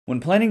When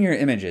planning your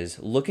images,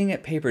 looking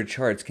at paper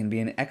charts can be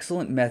an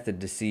excellent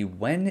method to see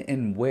when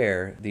and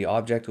where the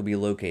object will be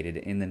located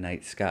in the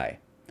night sky.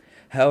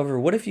 However,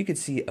 what if you could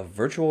see a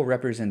virtual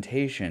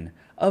representation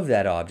of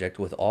that object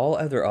with all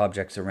other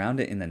objects around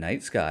it in the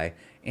night sky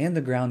and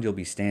the ground you'll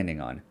be standing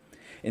on?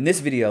 In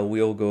this video,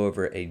 we will go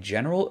over a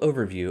general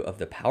overview of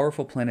the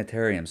powerful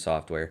planetarium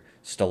software,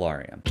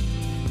 Stellarium.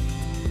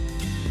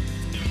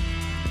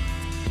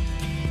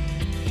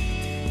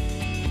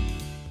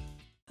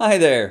 Hi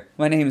there,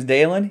 my name is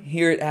Dalen.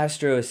 Here at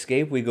Astro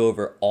Escape, we go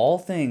over all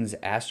things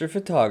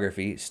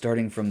astrophotography,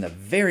 starting from the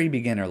very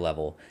beginner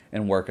level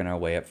and working our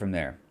way up from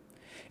there.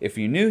 If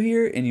you're new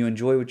here and you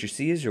enjoy what you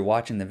see as you're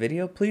watching the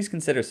video, please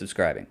consider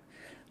subscribing.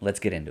 Let's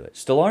get into it.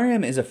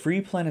 Stellarium is a free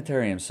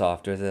planetarium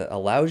software that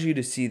allows you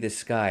to see the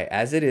sky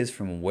as it is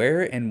from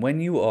where and when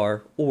you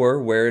are,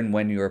 or where and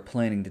when you are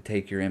planning to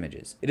take your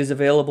images. It is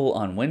available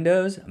on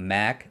Windows,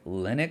 Mac,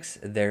 Linux.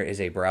 There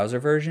is a browser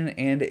version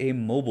and a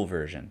mobile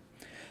version.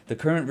 The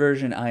current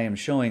version I am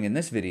showing in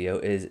this video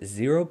is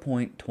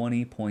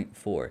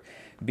 0.20.4.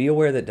 Be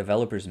aware that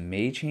developers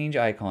may change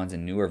icons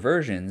in newer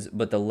versions,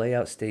 but the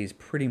layout stays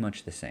pretty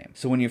much the same.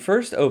 So when you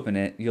first open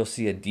it, you'll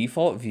see a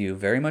default view,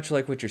 very much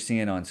like what you're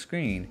seeing on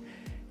screen,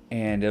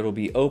 and it'll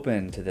be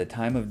open to the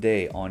time of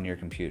day on your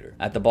computer.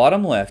 At the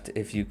bottom left,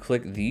 if you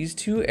click these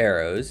two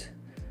arrows,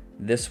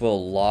 this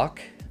will lock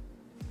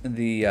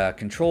the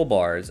control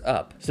bars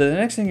up. So the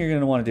next thing you're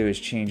going to want to do is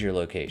change your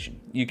location.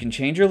 You can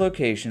change your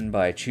location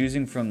by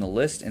choosing from the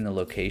list in the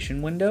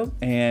location window,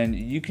 and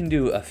you can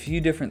do a few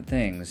different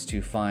things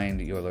to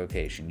find your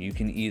location. You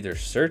can either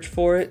search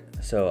for it,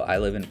 so I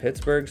live in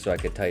Pittsburgh, so I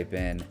could type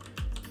in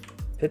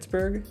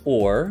Pittsburgh,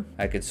 or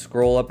I could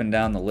scroll up and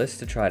down the list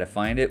to try to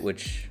find it,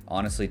 which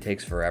honestly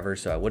takes forever,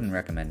 so I wouldn't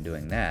recommend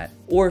doing that.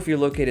 Or if you're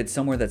located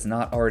somewhere that's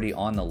not already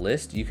on the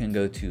list, you can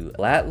go to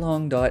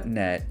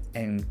latlong.net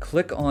and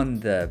click on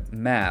the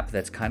map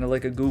that's kind of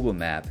like a Google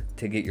map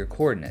to get your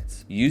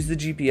coordinates. Use the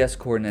GPS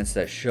coordinates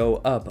that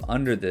show up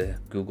under the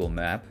Google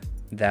map.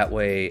 That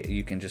way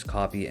you can just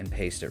copy and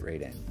paste it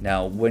right in.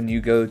 Now, when you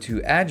go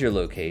to add your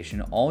location,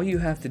 all you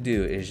have to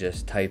do is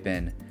just type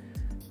in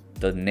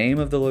the name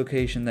of the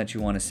location that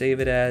you want to save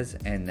it as,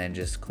 and then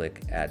just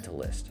click add to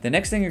list. The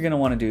next thing you're going to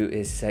want to do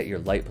is set your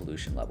light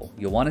pollution level.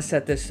 You'll want to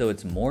set this so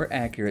it's more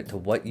accurate to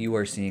what you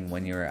are seeing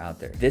when you're out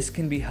there. This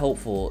can be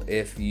helpful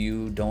if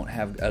you don't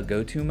have a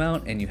go-to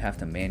mount and you have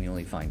to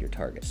manually find your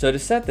target. So to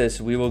set this,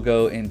 we will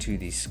go into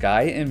the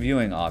sky and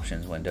viewing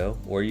options window,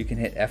 or you can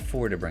hit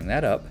F4 to bring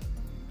that up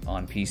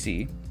on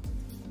PC.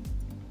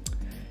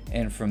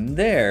 And from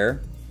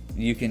there,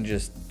 you can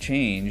just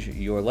change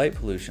your light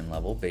pollution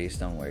level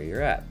based on where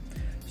you're at.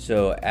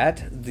 So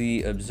at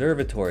the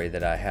observatory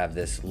that I have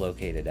this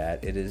located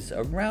at, it is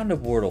around a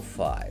Bortle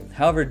 5.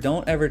 However,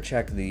 don't ever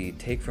check the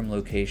take from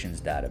locations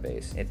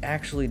database. It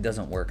actually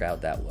doesn't work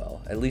out that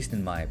well, at least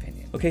in my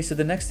opinion. Okay, so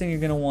the next thing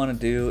you're going to want to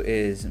do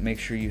is make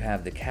sure you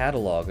have the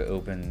catalog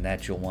open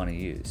that you'll want to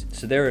use.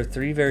 So there are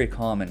three very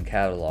common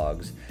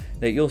catalogs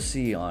that you'll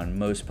see on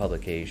most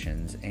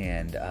publications,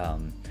 and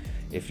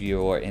if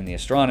you're in the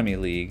Astronomy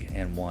League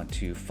and want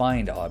to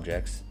find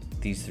objects,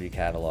 these three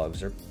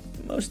catalogs are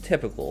most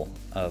typical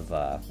of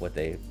what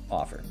they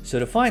offer. So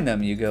to find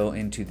them, you go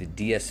into the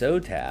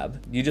DSO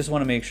tab. You just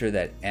want to make sure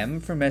that M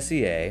for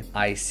Messier,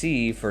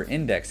 IC for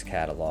Index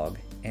Catalog,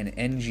 and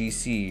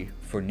NGC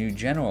for New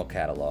General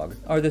Catalog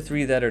are the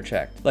three that are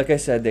checked. Like I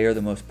said, they are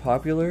the most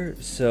popular,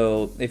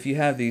 so if you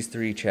have these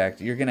three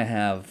checked, you're going to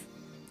have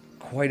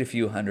quite a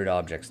few hundred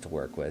objects to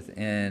work with,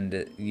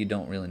 and you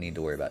don't really need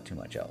to worry about too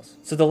much else.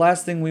 So the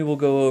last thing we will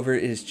go over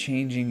is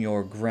changing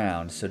your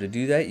ground. So to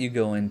do that, you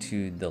go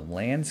into the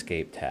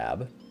landscape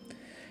tab,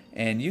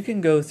 and you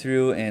can go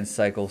through and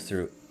cycle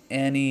through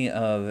any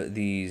of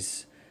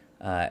these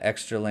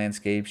extra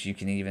landscapes. You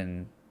can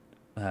even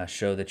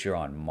show that you're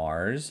on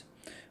Mars,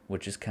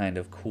 which is kind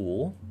of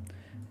cool.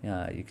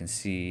 You can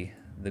see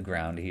the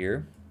ground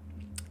here.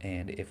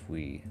 And if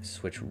we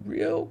switch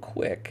real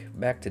quick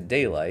back to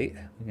daylight,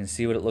 we can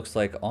see what it looks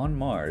like on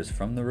Mars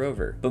from the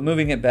rover. But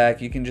moving it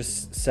back, you can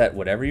just set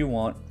whatever you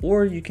want,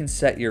 or you can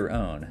set your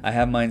own. I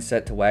have mine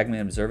set to Wagman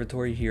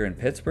Observatory here in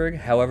Pittsburgh.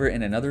 However,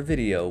 in another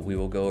video, we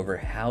will go over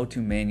how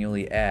to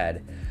manually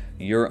add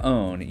your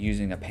own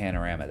using a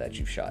panorama that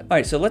you've shot. All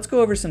right, so let's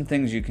go over some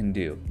things you can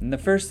do. And the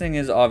first thing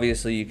is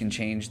obviously you can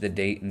change the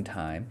date and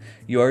time.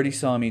 You already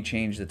saw me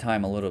change the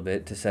time a little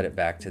bit to set it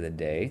back to the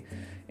day.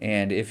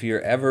 And if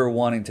you're ever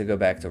wanting to go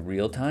back to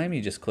real time,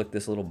 you just click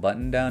this little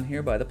button down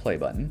here by the play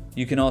button.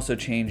 You can also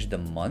change the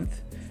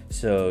month.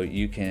 So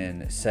you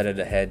can set it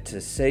ahead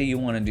to say you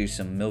want to do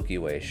some Milky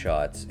Way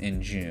shots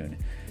in June.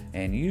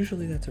 And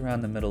usually that's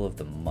around the middle of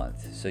the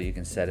month. So you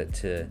can set it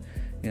to,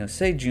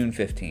 say June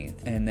 15th.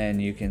 And then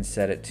you can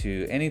set it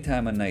to any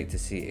time of night to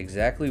see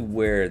exactly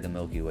where the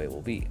Milky Way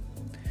will be.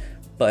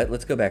 But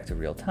let's go back to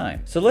real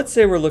time. So let's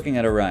say we're looking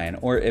at Orion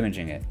or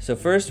imaging it. So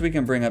first we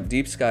can bring up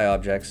deep sky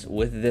objects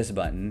with this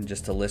button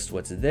just to list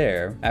what's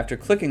there. After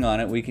clicking on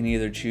it, we can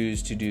either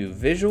choose to do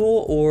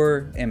visual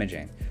or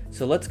imaging.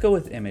 So let's go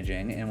with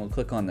imaging, and we'll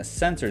click on the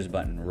sensors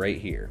button right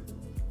here.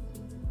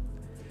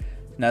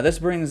 Now this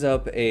brings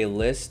up a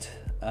list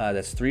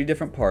that's 3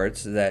 different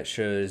parts that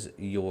shows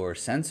your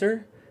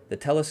sensor, the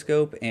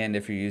telescope, and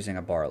if you're using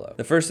a Barlow.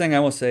 The first thing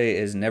I will say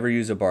is never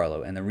use a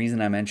Barlow, and the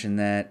reason I mentioned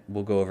that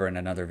we'll go over in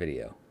another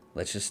video.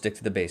 Let's just stick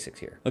to the basics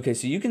here. Okay,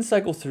 so you can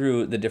cycle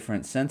through the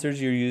different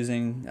sensors you're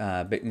using,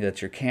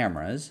 that's your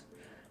cameras,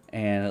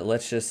 and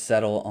let's just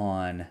settle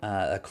on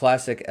a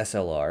classic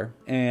SLR,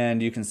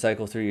 and you can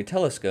cycle through your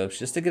telescopes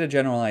just to get a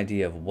general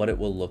idea of what it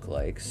will look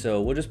like.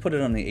 So we'll just put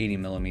it on the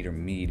 80mm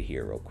Meade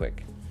here real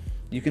quick.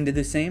 You can do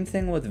the same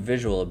thing with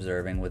visual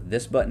observing with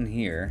this button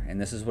here, and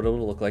this is what it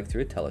will look like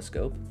through a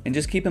telescope. And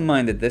just keep in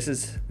mind that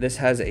this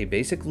has a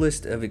basic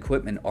list of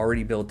equipment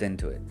already built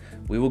into it.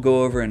 We will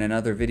go over in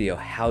another video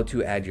how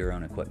to add your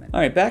own equipment. All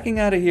right, backing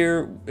out of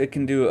here, it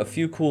can do a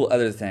few cool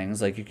other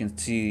things, like you can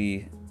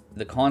see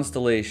the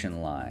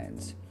constellation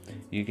lines,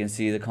 you can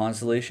see the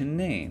constellation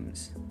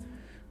names,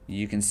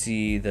 you can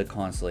see the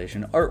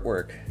constellation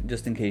artwork,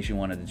 just in case you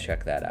wanted to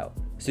check that out.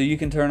 So you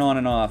can turn on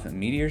and off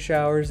meteor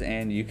showers,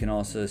 and you can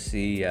also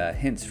see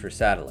hints for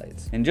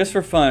satellites. And just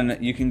for fun,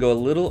 you can go a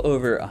little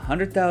over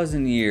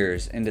 100,000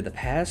 years into the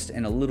past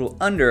and a little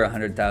under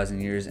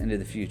 100,000 years into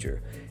the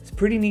future. It's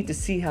pretty neat to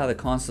see how the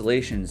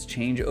constellations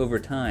change over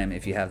time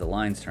if you have the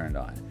lines turned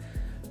on.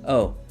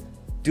 Oh,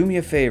 do me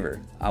a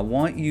favor. I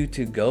want you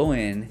to go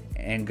in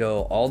and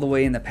go all the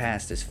way in the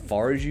past as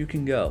far as you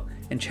can go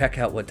and check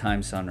out what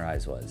time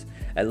sunrise was.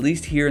 At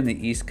least here in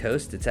the East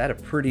Coast, it's at a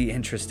pretty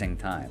interesting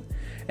time.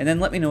 And then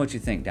let me know what you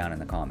think down in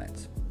the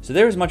comments. So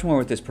there is much more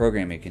with this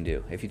program you can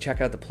do. If you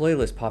check out the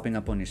playlist popping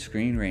up on your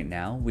screen right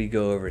now, we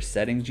go over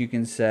settings you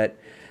can set,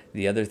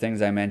 the other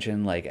things I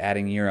mentioned like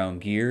adding your own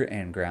gear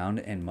and ground,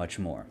 and much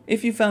more.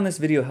 If you found this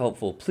video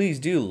helpful, please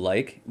do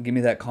like, give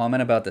me that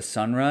comment about the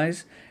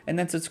sunrise, and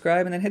then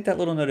subscribe, and then hit that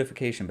little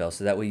notification bell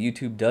so that way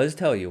YouTube does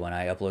tell you when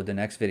I upload the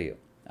next video.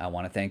 I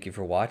want to thank you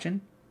for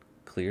watching.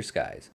 Clear skies.